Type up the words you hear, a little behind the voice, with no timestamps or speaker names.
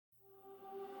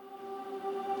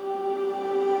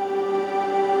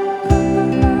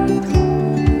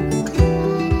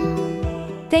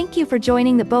Thank you for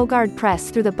joining the Bogard Press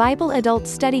through the Bible Adult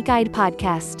Study Guide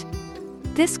podcast.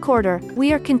 This quarter,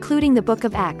 we are concluding the book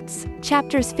of Acts,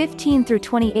 chapters 15 through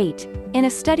 28, in a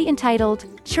study entitled,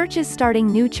 Churches Starting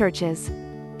New Churches.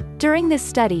 During this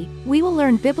study, we will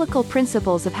learn biblical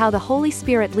principles of how the Holy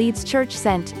Spirit leads church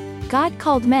sent, God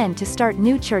called men to start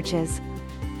new churches.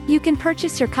 You can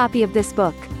purchase your copy of this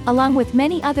book, along with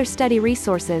many other study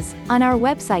resources, on our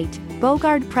website,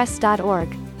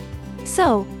 bogardpress.org.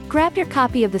 So, grab your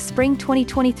copy of the Spring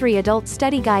 2023 Adult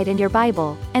Study Guide and your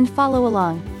Bible, and follow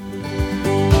along.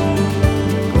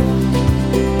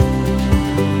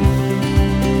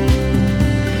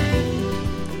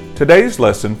 Today's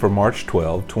lesson for March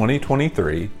 12,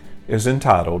 2023 is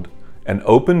entitled, An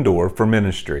Open Door for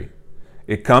Ministry.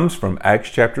 It comes from Acts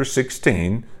chapter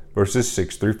 16, verses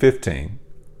 6 through 15.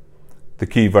 The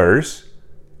key verse,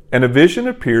 And a vision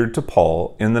appeared to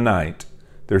Paul in the night.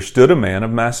 There stood a man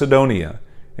of Macedonia,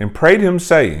 and prayed him,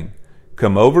 saying,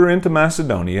 Come over into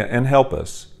Macedonia and help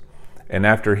us. And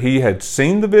after he had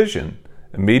seen the vision,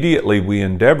 immediately we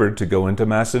endeavored to go into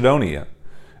Macedonia,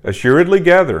 assuredly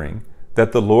gathering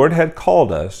that the Lord had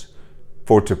called us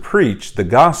for to preach the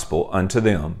gospel unto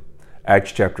them.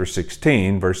 Acts chapter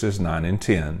 16, verses 9 and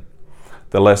 10.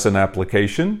 The lesson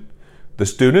application. The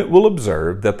student will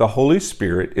observe that the Holy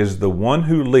Spirit is the one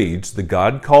who leads the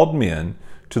God-called men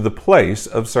to the place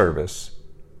of service.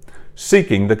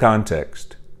 Seeking the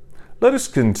context. Let us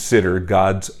consider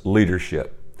God's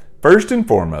leadership. First and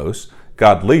foremost,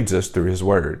 God leads us through His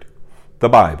Word, the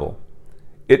Bible.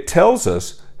 It tells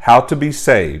us how to be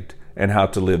saved and how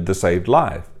to live the saved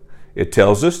life. It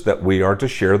tells us that we are to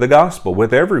share the gospel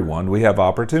with everyone we have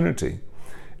opportunity.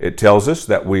 It tells us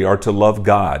that we are to love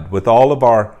God with all of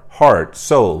our heart,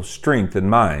 soul, strength, and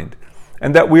mind,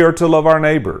 and that we are to love our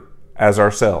neighbor as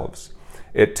ourselves.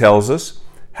 It tells us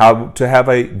how to have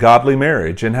a godly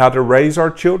marriage and how to raise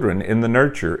our children in the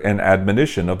nurture and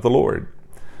admonition of the Lord.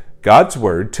 God's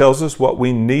Word tells us what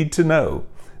we need to know,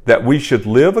 that we should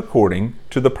live according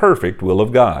to the perfect will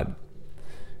of God.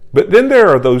 But then there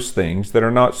are those things that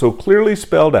are not so clearly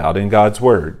spelled out in God's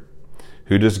Word.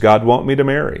 Who does God want me to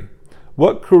marry?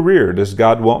 What career does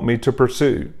God want me to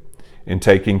pursue? In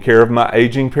taking care of my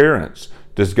aging parents,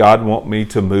 does God want me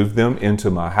to move them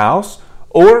into my house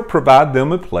or provide them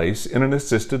a place in an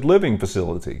assisted living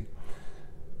facility?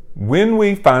 When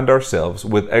we find ourselves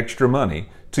with extra money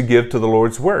to give to the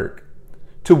Lord's work,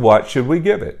 to what should we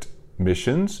give it?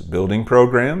 Missions, building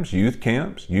programs, youth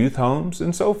camps, youth homes,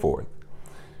 and so forth.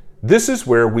 This is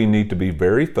where we need to be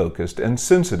very focused and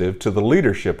sensitive to the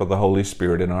leadership of the Holy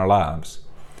Spirit in our lives.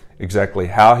 Exactly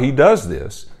how He does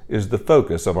this is the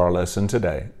focus of our lesson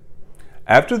today.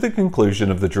 After the conclusion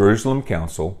of the Jerusalem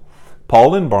Council,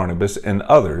 Paul and Barnabas and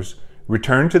others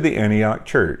returned to the Antioch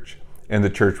church, and the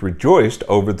church rejoiced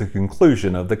over the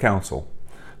conclusion of the council.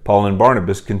 Paul and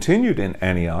Barnabas continued in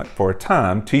Antioch for a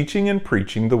time, teaching and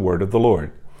preaching the word of the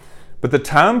Lord. But the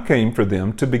time came for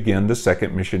them to begin the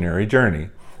second missionary journey,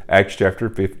 Acts chapter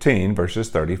 15, verses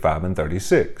 35 and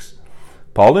 36.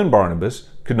 Paul and Barnabas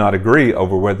could not agree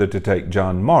over whether to take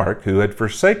John Mark, who had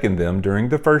forsaken them during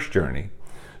the first journey.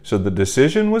 So the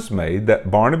decision was made that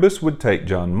Barnabas would take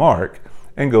John Mark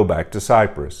and go back to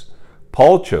Cyprus.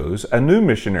 Paul chose a new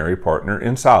missionary partner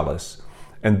in Silas,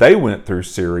 and they went through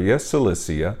Syria,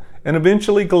 Cilicia, and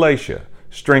eventually Galatia,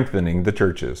 strengthening the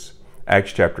churches.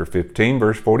 Acts chapter 15,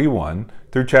 verse 41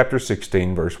 through chapter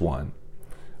 16, verse 1.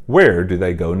 Where do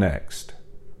they go next?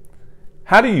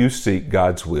 How do you seek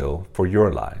God's will for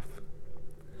your life?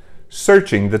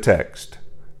 Searching the text.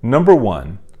 Number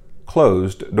 1,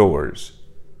 closed doors.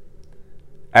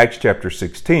 Acts chapter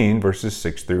 16, verses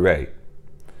 6 through 8.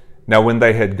 Now when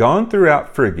they had gone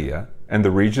throughout Phrygia and the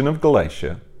region of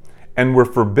Galatia, and were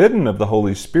forbidden of the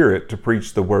Holy Spirit to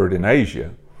preach the word in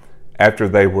Asia, after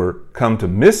they were come to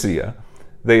Mysia,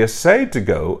 they essayed to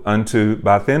go unto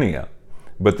Bithynia,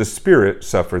 but the Spirit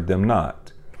suffered them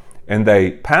not. And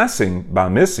they, passing by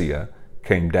Mysia,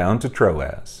 came down to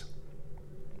Troas.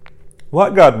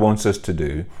 What God wants us to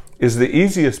do is the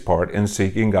easiest part in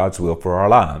seeking God's will for our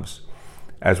lives.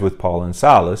 As with Paul and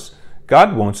Silas,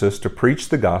 God wants us to preach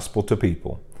the gospel to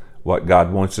people. What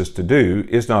God wants us to do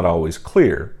is not always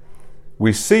clear.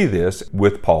 We see this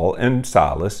with Paul and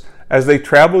Silas as they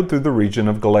traveled through the region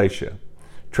of Galatia,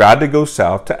 tried to go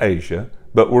south to Asia,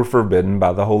 but were forbidden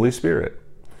by the Holy Spirit.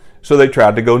 So they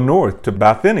tried to go north to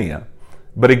Bithynia,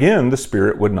 but again the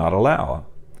Spirit would not allow.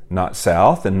 Not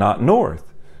south and not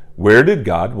north. Where did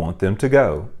God want them to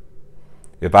go?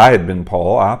 If I had been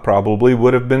Paul, I probably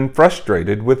would have been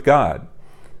frustrated with God.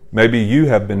 Maybe you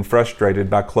have been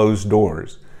frustrated by closed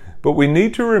doors. But we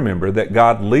need to remember that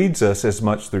God leads us as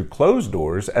much through closed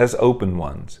doors as open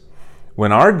ones.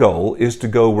 When our goal is to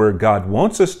go where God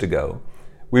wants us to go,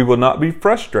 we will not be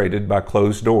frustrated by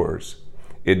closed doors.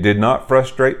 It did not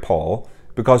frustrate Paul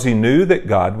because he knew that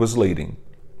God was leading.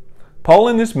 Paul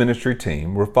and his ministry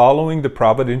team were following the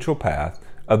providential path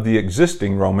of the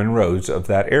existing Roman roads of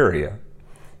that area.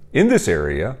 In this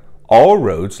area, all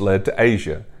roads led to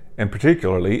Asia, and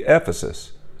particularly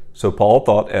Ephesus. So Paul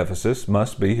thought Ephesus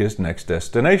must be his next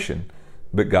destination,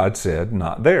 but God said,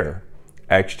 not there.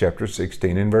 Acts chapter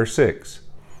 16 and verse 6.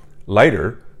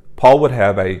 Later, Paul would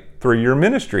have a 3-year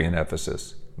ministry in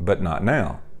Ephesus, but not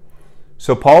now.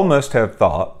 So Paul must have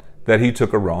thought that he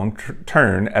took a wrong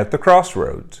turn at the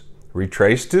crossroads,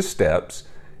 retraced his steps,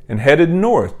 and headed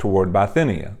north toward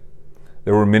Bithynia.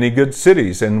 There were many good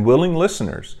cities and willing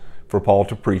listeners for Paul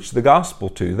to preach the gospel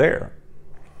to there.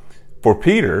 For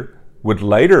Peter would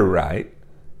later write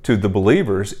to the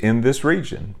believers in this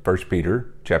region, 1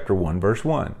 Peter chapter 1, verse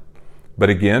 1. But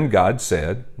again, God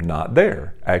said, not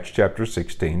there, Acts chapter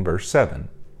 16, verse 7.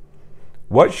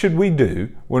 What should we do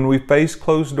when we face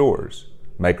closed doors?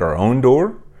 Make our own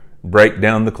door? Break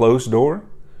down the closed door?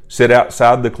 Sit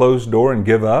outside the closed door and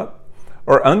give up?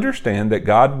 Or understand that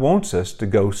God wants us to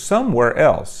go somewhere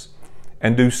else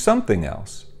and do something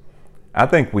else? I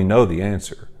think we know the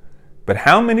answer. But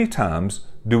how many times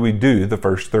do we do the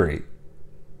first 3?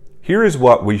 Here is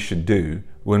what we should do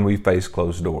when we face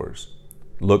closed doors.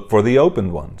 Look for the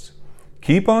open ones.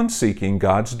 Keep on seeking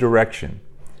God's direction.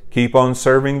 Keep on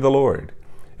serving the Lord,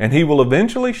 and He will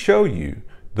eventually show you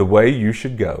the way you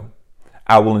should go.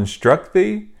 I will instruct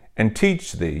thee and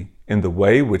teach thee in the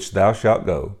way which thou shalt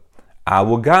go. I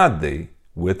will guide thee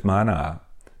with mine eye.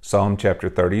 Psalm chapter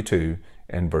 32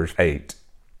 and verse 8.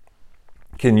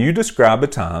 Can you describe a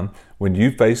time when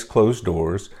you faced closed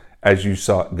doors as you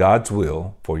sought God's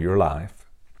will for your life?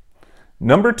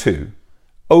 Number 2,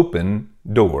 open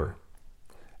door.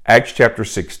 Acts chapter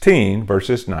 16,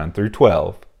 verses 9 through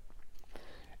 12.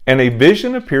 And a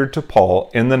vision appeared to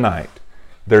Paul in the night.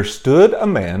 There stood a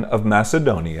man of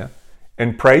Macedonia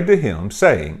and prayed to him,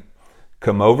 saying,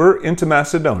 Come over into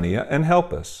Macedonia and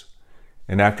help us.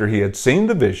 And after he had seen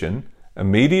the vision,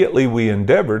 immediately we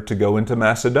endeavored to go into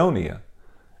Macedonia,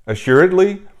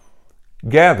 assuredly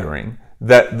gathering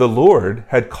that the Lord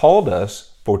had called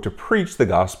us for to preach the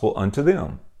gospel unto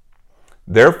them.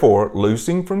 Therefore,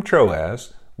 loosing from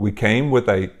Troas, we came with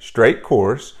a straight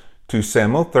course to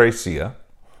Samothracia,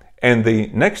 and the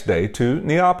next day to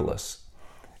Neapolis,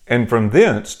 and from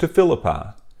thence to Philippi,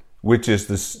 which is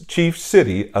the chief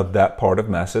city of that part of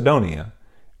Macedonia,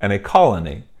 and a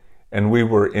colony, and we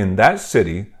were in that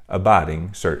city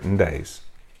abiding certain days.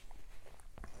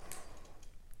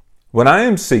 When I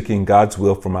am seeking God's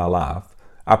will for my life,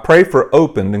 I pray for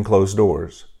opened and closed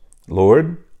doors.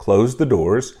 Lord, close the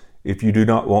doors if you do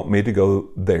not want me to go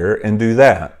there and do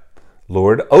that.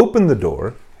 Lord, open the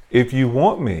door if you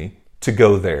want me to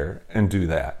go there and do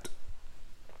that.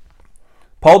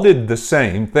 Paul did the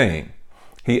same thing.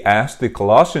 He asked the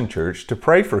Colossian church to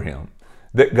pray for him,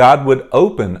 that God would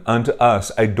open unto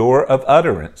us a door of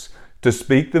utterance to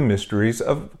speak the mysteries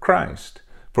of Christ,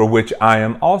 for which I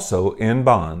am also in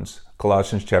bonds.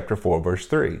 Colossians chapter 4, verse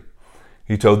 3.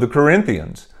 He told the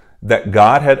Corinthians that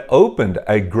God had opened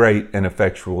a great and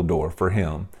effectual door for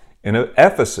him in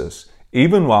Ephesus,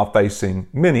 even while facing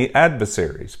many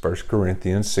adversaries. 1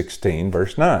 Corinthians 16,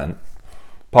 verse 9.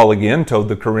 Paul again told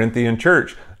the Corinthian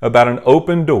church about an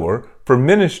open door for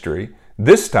ministry,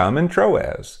 this time in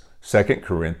Troas. 2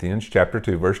 Corinthians chapter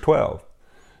 2, verse 12.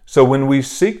 So when we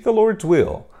seek the Lord's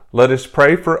will, let us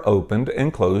pray for opened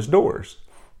and closed doors.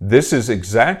 This is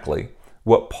exactly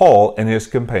what Paul and his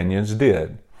companions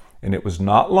did, and it was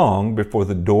not long before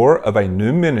the door of a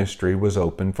new ministry was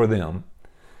opened for them.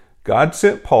 God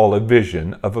sent Paul a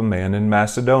vision of a man in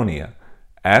Macedonia,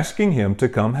 asking him to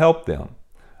come help them,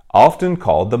 often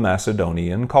called the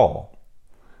Macedonian call.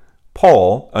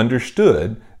 Paul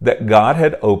understood that God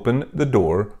had opened the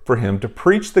door for him to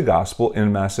preach the gospel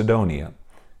in Macedonia.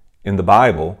 In the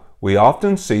Bible, we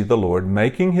often see the Lord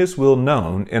making His will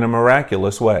known in a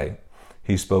miraculous way.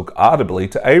 He spoke audibly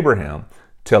to Abraham,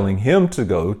 telling him to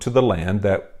go to the land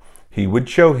that He would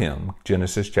show him,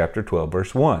 Genesis chapter 12,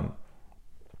 verse 1.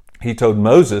 He told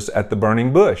Moses at the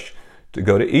burning bush to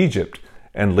go to Egypt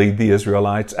and lead the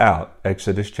Israelites out,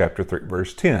 Exodus chapter 3,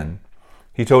 verse 10.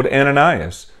 He told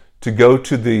Ananias to go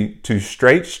to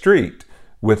Straight Street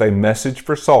with a message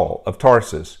for Saul of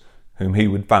Tarsus, whom he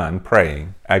would find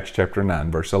praying, Acts chapter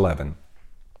 9, verse 11.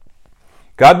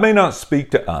 God may not speak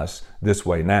to us this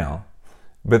way now,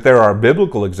 but there are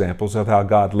biblical examples of how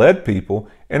God led people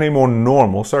in a more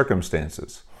normal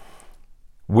circumstances.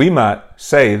 We might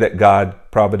say that God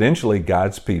providentially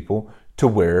guides people to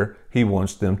where He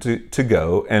wants them to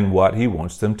go and what He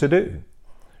wants them to do.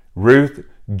 Ruth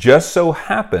just so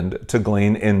happened to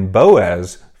glean in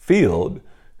Boaz's field,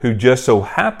 who just so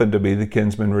happened to be the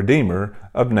kinsman redeemer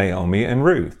of Naomi and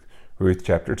Ruth. Ruth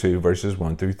chapter 2, verses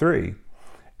 1 through 3.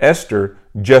 Esther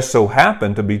just so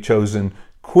happened to be chosen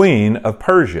queen of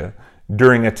Persia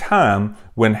during a time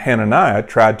when Hananiah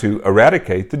tried to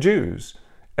eradicate the Jews.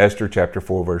 Esther chapter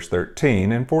 4, verse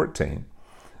 13 and 14.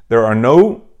 There are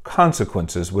no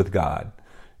consequences with God,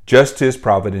 just His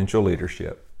providential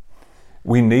leadership.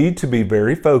 We need to be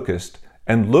very focused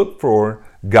and look for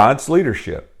God's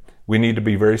leadership. We need to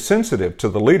be very sensitive to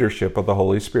the leadership of the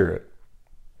Holy Spirit.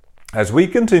 As we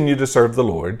continue to serve the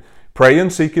Lord, pray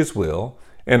and seek His will,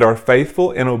 and are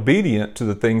faithful and obedient to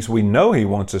the things we know He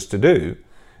wants us to do,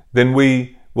 then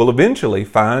we will eventually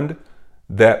find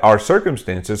that our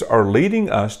circumstances are leading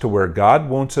us to where God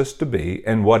wants us to be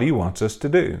and what He wants us to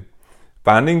do.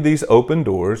 Finding these open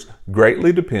doors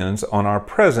greatly depends on our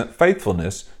present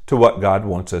faithfulness to what God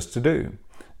wants us to do.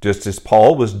 Just as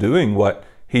Paul was doing what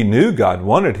he knew God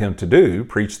wanted him to do,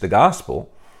 preach the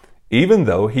gospel, even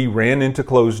though he ran into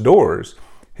closed doors,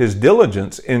 his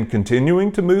diligence in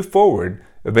continuing to move forward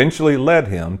eventually led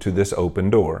him to this open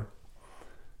door.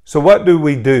 So what do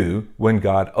we do when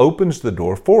God opens the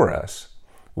door for us?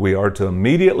 We are to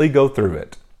immediately go through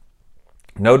it.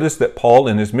 Notice that Paul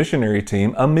and his missionary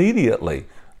team immediately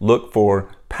look for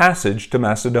passage to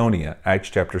Macedonia, Acts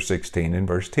chapter 16 and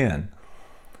verse 10.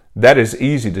 That is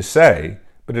easy to say,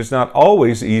 but it's not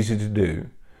always easy to do.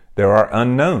 There are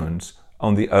unknowns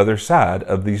on the other side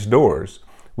of these doors,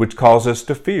 which cause us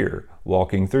to fear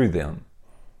walking through them.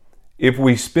 If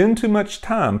we spend too much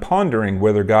time pondering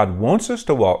whether God wants us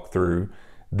to walk through,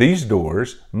 these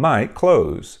doors might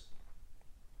close.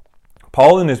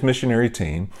 Paul and his missionary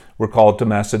team were called to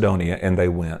Macedonia, and they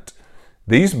went.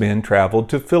 These men traveled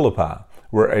to Philippi,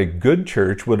 where a good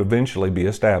church would eventually be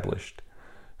established.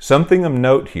 Something of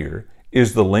note here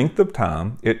is the length of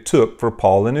time it took for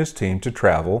Paul and his team to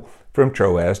travel from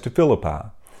Troas to Philippi.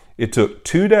 It took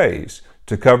 2 days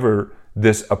to cover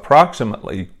this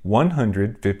approximately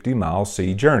 150-mile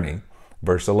sea journey,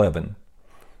 verse 11.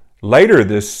 Later,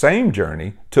 this same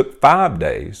journey took 5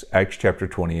 days, Acts chapter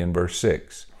 20 and verse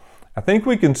 6. I think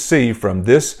we can see from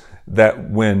this that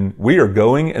when we are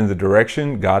going in the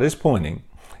direction God is pointing,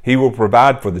 He will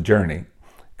provide for the journey.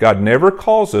 God never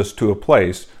calls us to a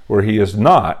place where He is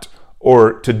not,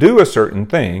 or to do a certain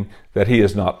thing that He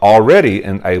has not already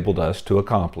enabled us to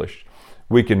accomplish.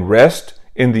 We can rest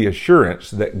in the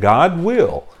assurance that God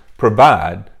will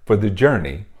provide for the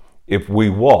journey if we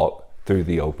walk through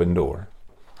the open door.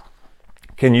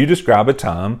 Can you describe a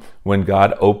time when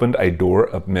God opened a door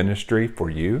of ministry for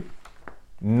you?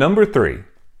 Number 3,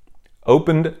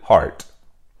 opened heart.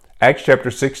 Acts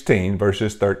chapter 16,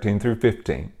 verses 13 through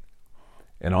 15.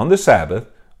 And on the Sabbath,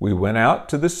 we went out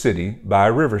to the city by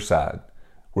a riverside,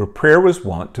 where prayer was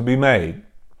wont to be made.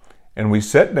 And we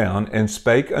sat down and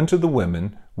spake unto the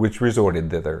women which resorted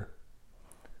thither.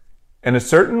 And a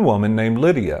certain woman named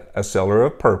Lydia, a seller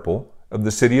of purple, of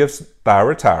the city of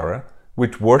Thyatira,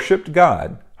 which worshipped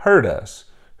God, heard us,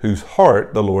 whose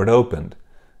heart the Lord opened,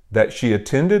 that she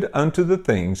attended unto the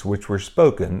things which were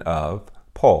spoken of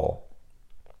Paul.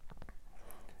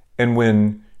 And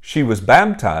when she was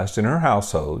baptized in her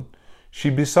household, she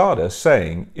besought us,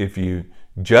 saying, If you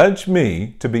judge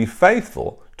me to be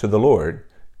faithful to the Lord,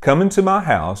 come into my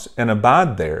house and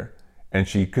abide there. And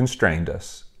she constrained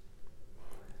us.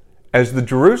 As the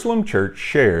Jerusalem church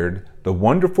shared the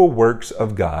wonderful works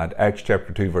of God, Acts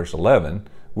chapter 2, verse 11,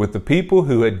 with the people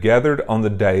who had gathered on the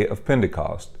day of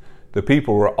Pentecost, the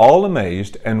people were all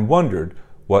amazed and wondered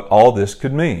what all this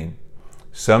could mean.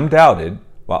 Some doubted,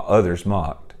 while others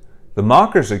mocked. The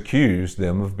mockers accused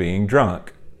them of being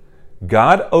drunk.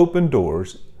 God opened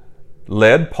doors,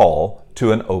 led Paul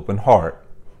to an open heart.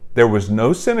 There was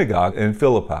no synagogue in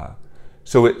Philippi,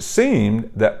 so it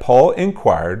seemed that Paul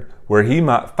inquired where he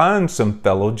might find some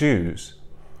fellow Jews.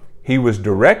 He was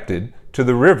directed to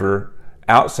the river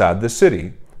outside the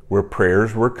city, where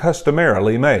prayers were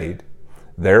customarily made.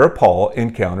 There Paul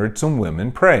encountered some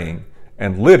women praying,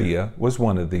 and Lydia was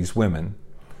one of these women.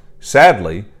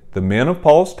 Sadly, the men of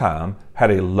Paul's time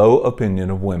had a low opinion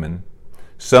of women.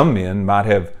 Some men might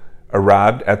have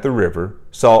arrived at the river,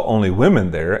 saw only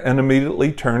women there, and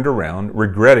immediately turned around,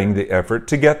 regretting the effort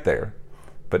to get there.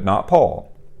 But not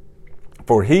Paul,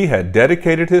 for he had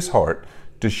dedicated his heart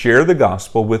to share the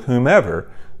gospel with whomever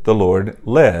the Lord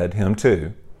led him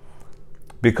to.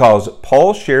 Because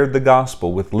Paul shared the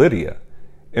gospel with Lydia,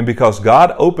 and because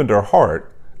God opened her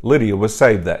heart, Lydia was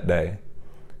saved that day.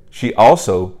 She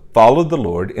also followed the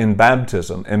Lord in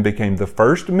baptism and became the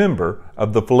first member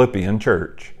of the Philippian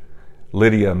church.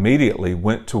 Lydia immediately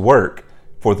went to work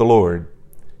for the Lord.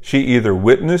 She either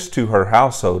witnessed to her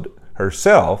household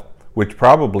herself, which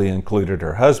probably included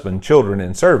her husband, children,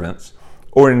 and servants,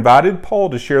 or invited Paul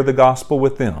to share the gospel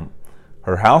with them.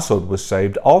 Her household was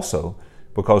saved also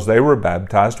because they were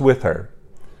baptized with her.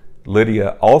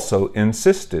 Lydia also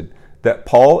insisted that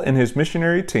Paul and his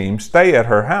missionary team stay at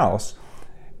her house,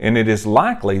 and it is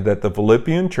likely that the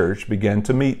Philippian church began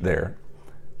to meet there.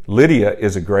 Lydia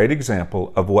is a great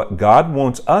example of what God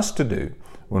wants us to do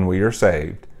when we are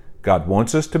saved. God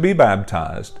wants us to be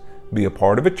baptized, be a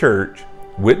part of a church,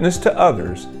 witness to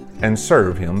others, and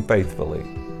serve Him faithfully.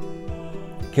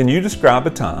 Can you describe a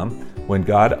time when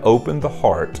God opened the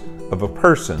heart of a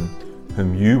person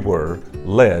whom you were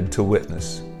led to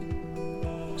witness?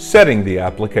 Setting the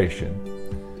application.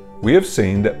 We have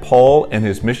seen that Paul and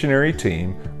his missionary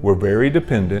team were very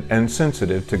dependent and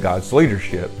sensitive to God's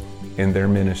leadership in their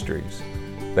ministries.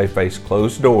 They faced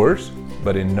closed doors,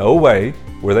 but in no way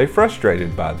were they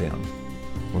frustrated by them.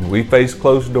 When we face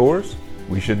closed doors,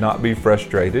 we should not be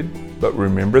frustrated, but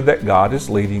remember that God is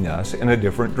leading us in a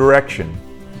different direction.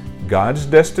 God's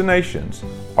destinations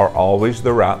are always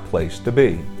the right place to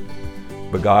be.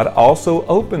 But God also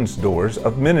opens doors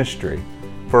of ministry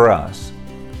for us.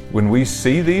 When we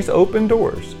see these open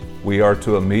doors, we are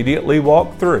to immediately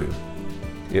walk through.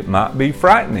 It might be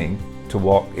frightening to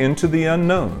walk into the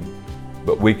unknown,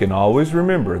 but we can always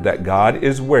remember that God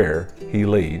is where He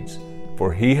leads.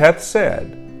 For He hath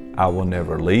said, I will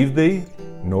never leave thee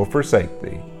nor forsake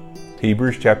thee.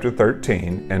 Hebrews chapter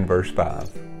 13 and verse 5.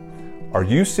 Are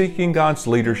you seeking God's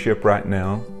leadership right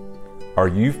now? Are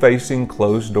you facing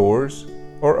closed doors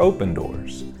or open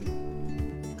doors?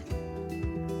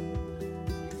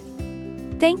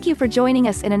 Thank you for joining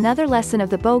us in another lesson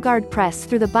of the Bogard Press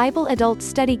through the Bible Adult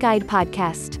Study Guide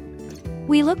podcast.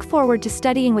 We look forward to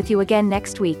studying with you again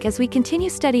next week as we continue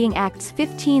studying Acts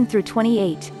 15 through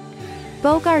 28.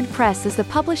 Bogard Press is the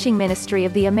publishing ministry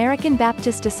of the American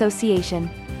Baptist Association.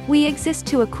 We exist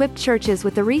to equip churches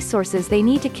with the resources they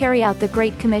need to carry out the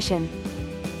Great Commission.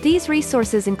 These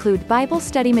resources include Bible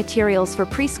study materials for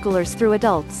preschoolers through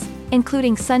adults,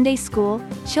 including Sunday School,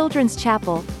 Children's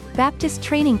Chapel, Baptist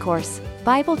Training Course,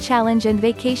 Bible Challenge and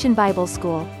Vacation Bible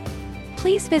School.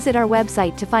 Please visit our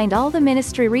website to find all the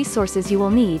ministry resources you will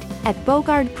need at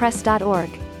bogardpress.org.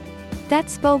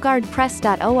 That's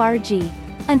bogardpress.org.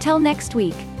 Until next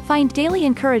week, find daily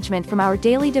encouragement from our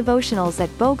daily devotionals at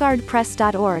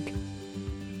bogardpress.org.